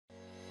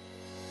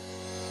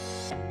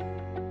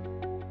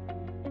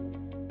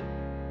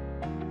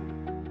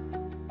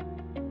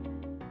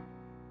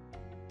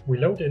we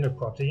load in a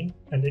protein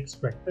and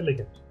extract the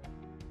ligand.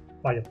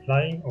 By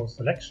applying our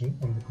selection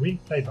on the green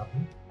play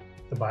button,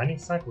 the binding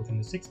site within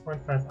the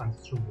 6.5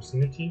 angstrom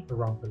vicinity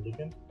around the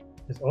ligand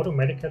is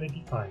automatically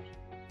defined.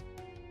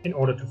 In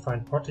order to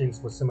find proteins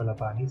with similar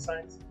binding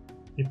sites,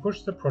 we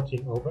push the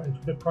protein over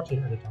into the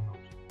protein editor mode.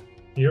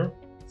 Here,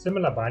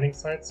 similar binding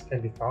sites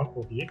can be found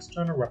with the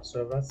external web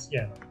server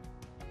SIENA.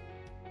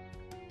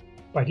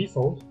 By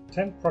default,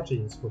 10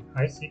 proteins with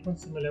high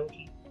sequence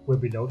similarity will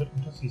be loaded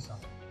into SeeSAR,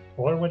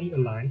 already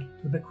aligned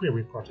to the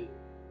query protein.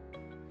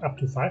 Up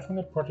to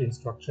 500 protein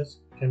structures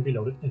can be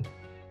loaded in.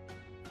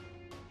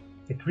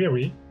 The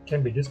query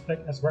can be displayed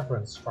as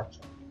reference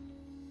structure.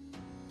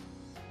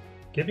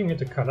 Giving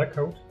it a color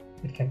code,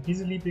 it can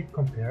easily be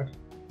compared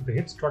to the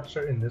hit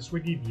structure in the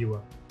 3D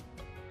viewer.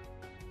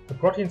 The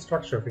protein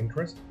structure of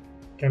interest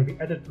can be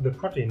added to the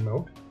protein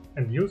mode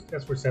and used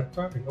as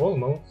receptor in all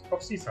modes of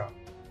SeeSAR.